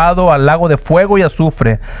arrojado al lago de fuego y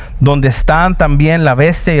azufre, donde están también la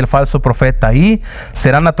bestia y el falso profeta, y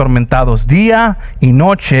serán atormentados día y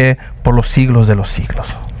noche por los siglos de los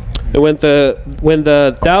siglos. When the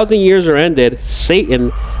 1,000 years are ended,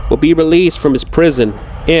 Satan will be released from his prison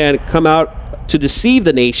and come out to deceive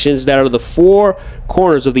the nations that are the 4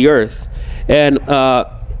 corners of the earth, and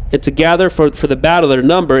to gather for the battle. Their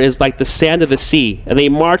number is like the sand of the sea, and they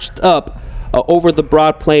marched up over the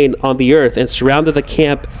broad plain on the earth and surrounded the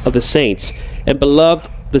camp of the saints and beloved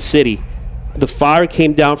the city. The fire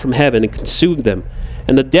came down from heaven and consumed them,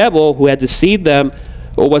 and the devil who had deceived them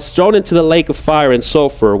was thrown into the lake of fire and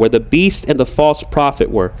sulfur, where the beast and the false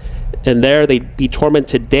prophet were, and there they'd be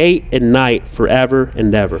tormented day and night forever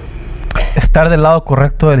and ever. Estar del lado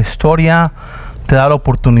correcto de la historia te da la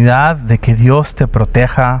oportunidad de que Dios te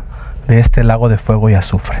proteja de este lago de fuego y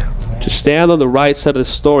azufre. To stand on the right side of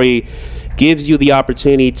the story gives you the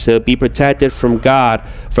opportunity to be protected from God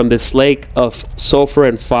from this lake of sulfur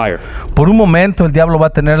and fire. Por un momento el diablo va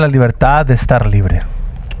a tener la libertad de estar libre.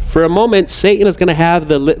 For a moment, Satan is going to have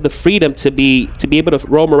the freedom to be able to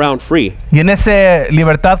roam around free. Y en esa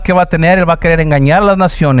libertad que va a tener, él va a querer engañar a las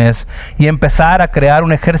naciones y empezar a crear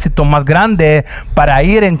un ejército más grande para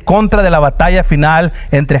ir en contra de la batalla final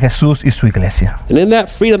entre Jesús y su iglesia. And in that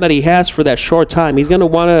freedom that he has for that short time, he's going to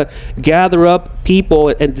want to gather up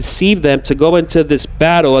people and deceive them to go into this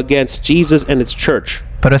battle against Jesus and his church.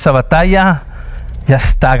 Pero esa batalla ya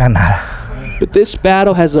está ganada. But this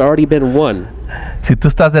battle has already been won. Si tú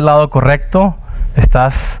estás del lado correcto,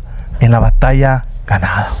 estás en la batalla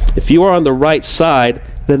ganada. If you are on the right side,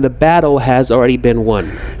 then the battle has already been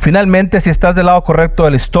won. Finalmente, si estás del lado correcto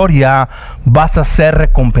de la historia, vas a ser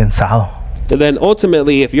recompensado. And then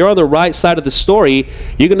ultimately, if you're on the right side of the story,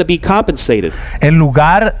 you're going to be compensated. En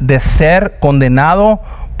lugar de ser condenado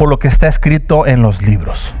por lo que está escrito en los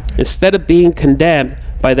libros. Instead of being condemned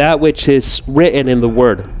by that which is written in the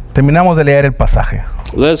word. Terminamos de leer el pasaje.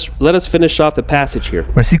 Let us finish off the passage here.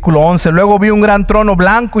 Versículo 11. Luego vi un gran trono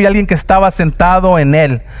blanco y alguien que estaba sentado en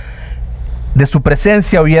él. De su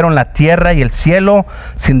presencia huyeron la tierra y el cielo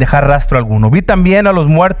sin dejar rastro alguno. Vi también a los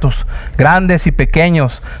muertos, grandes y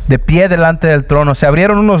pequeños, de pie delante del trono. Se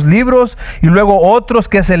abrieron unos libros y luego otros,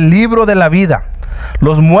 que es el libro de la vida.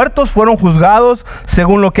 Los muertos fueron juzgados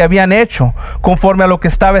según lo que habían hecho, conforme a lo que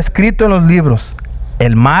estaba escrito en los libros.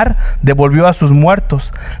 El mar devolvió a sus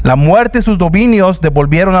muertos. La muerte y sus dominios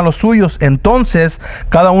devolvieron a los suyos. Entonces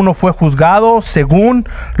cada uno fue juzgado según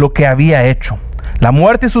lo que había hecho. La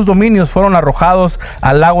muerte y sus dominios fueron arrojados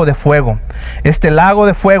al lago de fuego. Este lago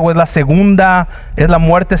de fuego es la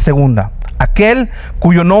muerte segunda. Aquel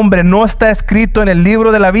cuyo nombre no está escrito en el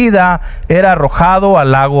libro de la vida era arrojado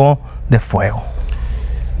al lago de fuego.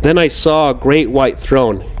 Then I saw a great white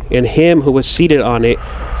throne, and him who was seated on it.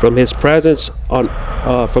 From his presence,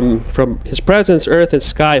 from his presence, earth and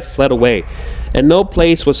sky fled away, and no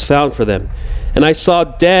place was found for them. And I saw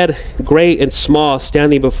dead, great and small,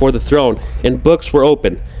 standing before the throne, and books were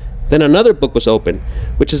opened. Then another book was opened,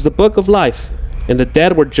 which is the book of life. And the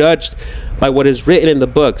dead were judged by what is written in the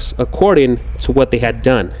books, according to what they had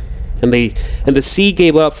done. And the sea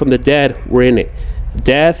gave up from the dead were in it.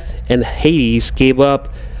 Death and Hades gave up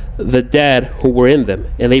the dead who were in them,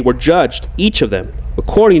 and they were judged, each of them,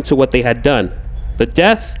 according to what they had done. The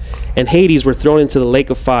death and Hades were thrown into the lake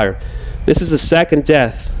of fire. This is the second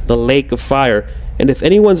death, the lake of fire. And if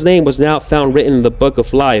anyone's name was not found written in the book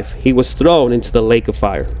of life, he was thrown into the lake of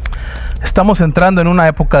fire. Estamos entrando en una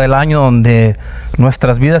época del año donde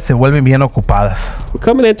nuestras vidas se vuelven bien ocupadas. We're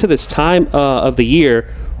coming into this time of the year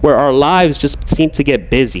where our lives just seem to get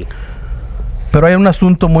busy. Pero hay un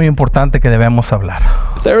asunto muy importante que debemos hablar.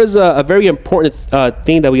 There is a very important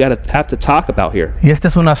thing that we have to talk about here. Y este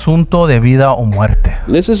es un asunto de vida o muerte.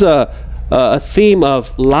 And this is a theme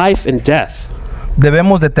of life and death.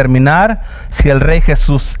 Debemos determinar si el Rey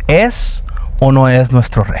Jesús es o no es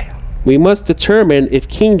nuestro Rey. We must determine if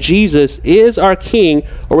King Jesus is our king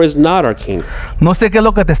or is not our king. No sé qué es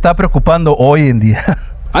lo que te está preocupando hoy en día.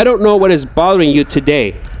 I don't know what is bothering you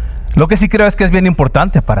today. Lo que sí creo es que es bien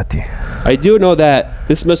importante para ti. I do know that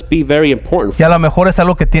this must be very important. Y a lo mejor es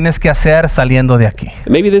algo que tienes que hacer saliendo de aquí.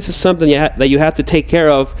 Maybe this is something that you have to take care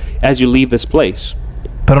of as you leave this place.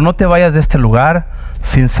 Pero no te vayas de este lugar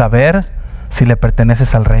sin saber si le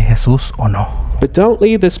perteneces al Rey Jesús o no. But don't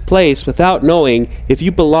leave this place without knowing if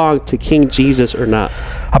you belong to King Jesus or not.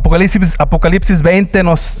 Apocalipsis 20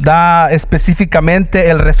 nos da específicamente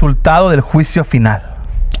el resultado del juicio final.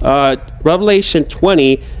 Revelation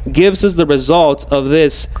 20 gives us the result of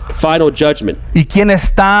this final judgment. ¿Y quién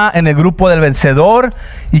está en el grupo del vencedor?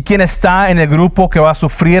 ¿Y quién está en el grupo que va a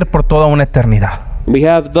sufrir por toda una eternidad? We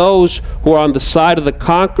have those who are on the side of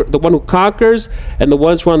the one who conquers, and the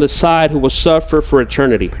ones who are on the side who will suffer for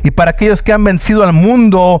eternity. Y para aquellos que han vencido al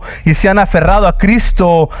mundo y se han aferrado a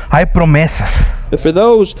Cristo, hay promesas. And for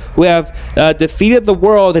those who have defeated the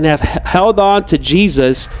world and have held on to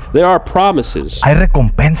Jesus, there are promises. Hay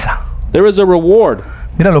recompensa. There is a reward.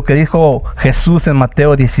 Mira lo que dijo Jesús en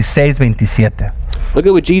Mateo 16:27. Look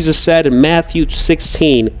at what Jesus said in Matthew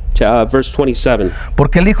 16, verse 27.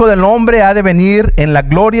 Porque el Hijo del Hombre ha de venir en la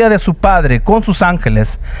gloria de su Padre con sus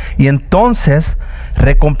ángeles, y entonces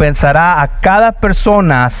recompensará a cada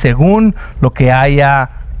persona según lo que haya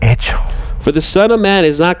hecho. For the Son of Man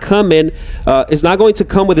is not going to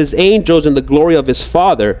come with his angels in the glory of his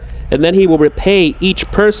Father, and then he will repay each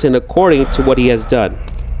person according to what he has done.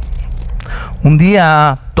 Un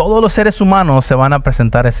día todos los seres humanos se van a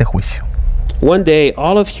presentar a ese juicio. One day,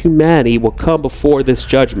 all of humanity will come before this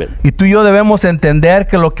judgment. Y tú y yo debemos entender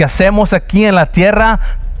que lo que hacemos aquí en la tierra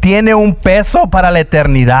tiene un peso para la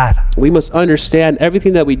eternidad. We must understand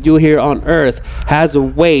everything that we do here on earth has a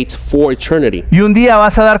weight for eternity. Y un día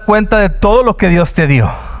vas a dar cuenta de todo lo que Dios te dio.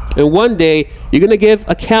 And one day, you're going to give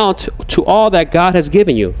account to all that God has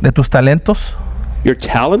given you. De tus talentos, Your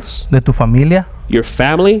talents, de tu familia, your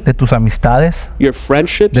family, de tus amistades, your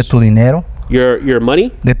friendships, de tu dinero, your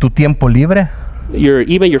money, de tu tiempo libre,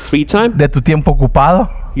 even your free time, de tu tiempo ocupado.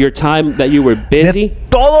 your time that you were busy. De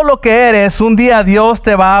todo lo que eres, un día Dios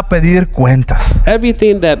te va a pedir cuentas.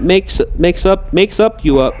 Everything that makes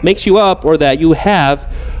you up or that you have,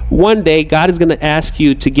 one day God is going to ask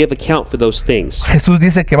you to give account for those things. Jesús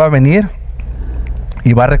dice que va a venir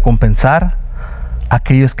y va a recompensar a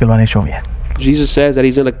aquellos que lo han hecho bien. Jesus says that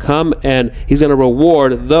he's going to come and he's going to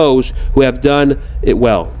reward those who have done it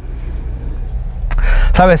well.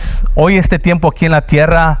 Sabes, hoy este tiempo aquí en la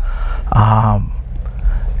tierra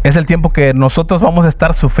es el tiempo que nosotros vamos a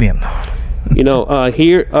estar sufriendo. You know,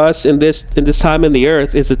 here us in this time in the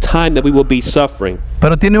earth is a time that we will be suffering.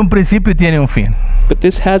 Pero tiene un principio y tiene un fin. But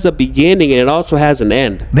this has a beginning and it also has an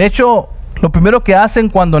end. De hecho, lo primero que hacen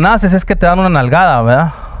cuando naces es que te dan una nalgada,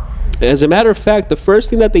 ¿verdad? As a matter of fact, the first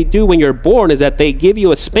thing that they do when you're born is that they give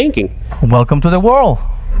you a spanking. Welcome to the world.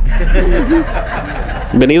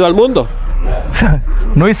 Bienvenido al mundo.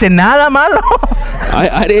 No hice nada malo.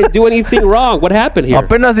 I didn't do anything wrong. What happened here?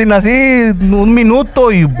 Apenas si nací un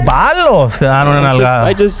minuto y balos te dan una nalgada.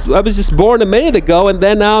 I was just born a minute ago and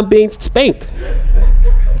then now I'm being spanked.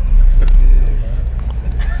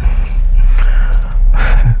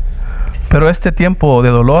 Pero este tiempo de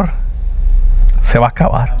dolor se va a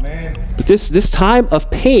acabar. But this time of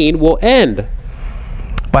pain will end.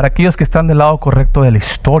 Para aquellos que están del lado correcto de la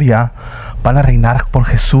historia, van a reinar por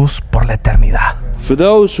Jesús por la eternidad. For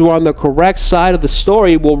those who are on the correct side of the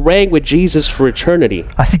story will reign with Jesus for eternity.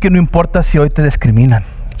 Así que no importa si hoy te discriminan,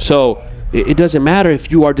 So it doesn't matter if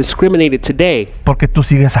you are discriminated today porque tú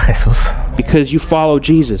sigues a Jesús. because you follow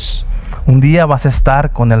Jesus. Un día vas a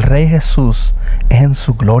estar con el Rey Jesús en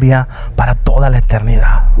su gloria para toda la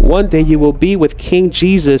eternidad. One day you will be with King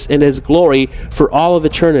Jesus in his glory for all of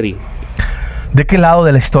eternity. ¿De qué lado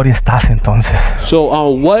de la historia estás entonces? So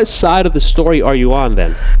on what side of the story are you on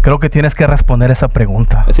then? Creo que tienes que responder esa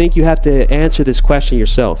pregunta. I think you have to answer this question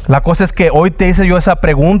yourself. La cosa es que hoy te hice yo esa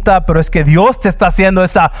pregunta, pero es que Dios te está haciendo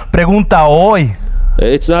esa pregunta hoy.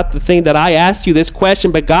 It's not the thing that I asked you this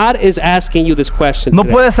question, but God is asking you this question No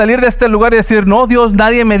today. puedes salir de este lugar y decir, no, Dios,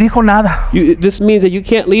 nadie me dijo nada. This means that you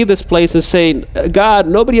can't leave this place and say, God,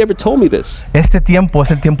 nobody ever told me this. Este tiempo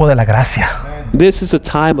es el tiempo de la gracia. This is a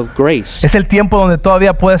time of grace. Es el tiempo donde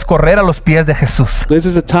todavía puedes correr a los pies de Jesús. This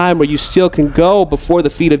is a time where you still can go before the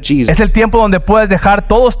feet of Jesus. Es el tiempo donde puedes dejar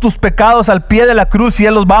todos tus pecados al pie de la cruz y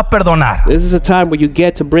Él los va a perdonar. This is a time where you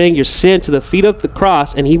get to bring your sin to the feet of the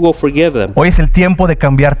cross and he will forgive them. Hoy es el tiempo de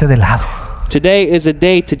cambiarte de lado. Today is a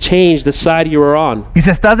day to change the side you are on. Y si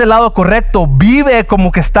estás del lado correcto, vive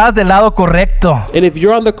como que estás del lado correcto. And if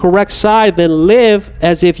you're on the correct side, then live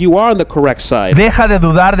as if you are on the correct side. Deja de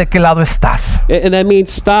dudar de qué lado estás. And that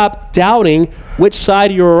means stop doubting which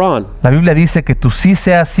side you're on. La Biblia dice que tu sí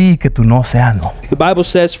sea sí y que tu no sea no. The Bible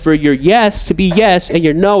says for your yes to be yes and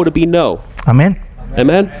your no to be no. Amén.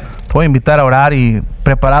 Amen? Te voy a invitar a orar y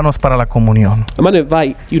prepararnos para la comunión. I'm going to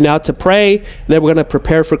invite you now to pray, and then we're going to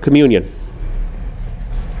prepare for communion.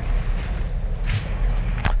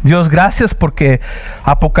 Dios, gracias porque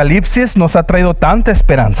Apocalipsis nos ha traído tanta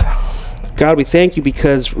esperanza. God, we thank you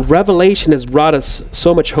because Revelation has brought us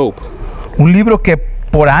so much hope. Un libro que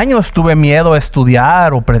por años tuve miedo a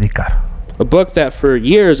estudiar o predicar. A book that for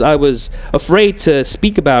years I was afraid to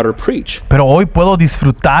speak about or preach. Pero hoy puedo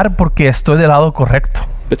disfrutar porque estoy del lado correcto.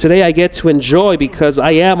 But today I get to enjoy because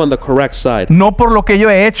I am on the correct side. No por lo que yo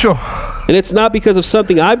he hecho, And it's not because of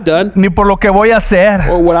something I've done ni por lo que voy a hacer,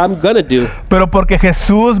 or what I'm going to do, pero porque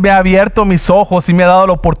Jesús me ha abierto mis ojos y me ha dado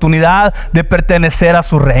la oportunidad de pertenecer a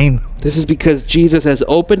su reino. This is because Jesus has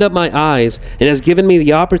opened up my eyes and has given me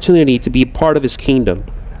the opportunity to be part of his kingdom.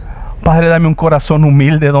 Padre, dame un corazón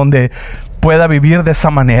humilde donde pueda vivir de esa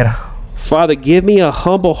manera, Father, give me a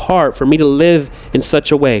humble heart for me to live in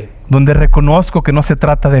such a way donde reconozco que no se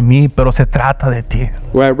trata de mí, pero se trata de ti.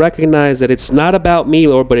 where I recognize that it's not about me,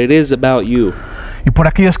 Lord, but it is about you. Y por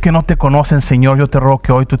aquellos que no te conocen, Señor, yo te ruego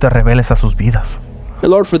que hoy tú te reveles a sus vidas. And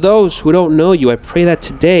Lord, for those who don't know you, I pray that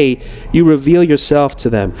today you reveal yourself to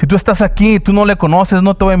them. Si tú estás aquí y tú no le conoces,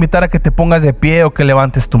 no te voy a invitar a que te pongas de pie o que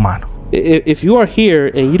levantes tu mano. If you are here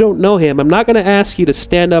and you don't know him, I'm not going to ask you to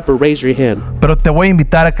stand up or raise your hand. Pero te voy a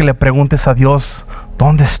invitar a que le preguntes a Dios,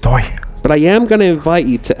 ¿dónde estoy? But I am going to invite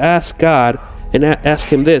you to ask God and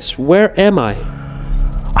ask him this: where am I?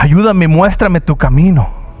 Ayúdame, muéstrame tu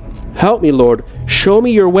camino. Help me, Lord. Show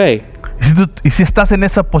me your way. Y si estás en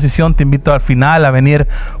esa posición, te invito al final a venir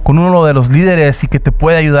con uno de los líderes y que te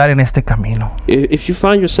pueda ayudar en este camino. If you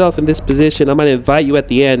find yourself in this position, I'm going to invite you at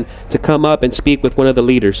the end to come up and speak with one of the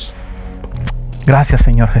leaders. Gracias,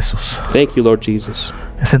 Señor Jesús. Thank you, Lord Jesus.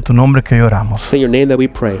 Es en tu nombre que oramos. It's in your name that we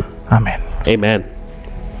pray. Amén. Amen.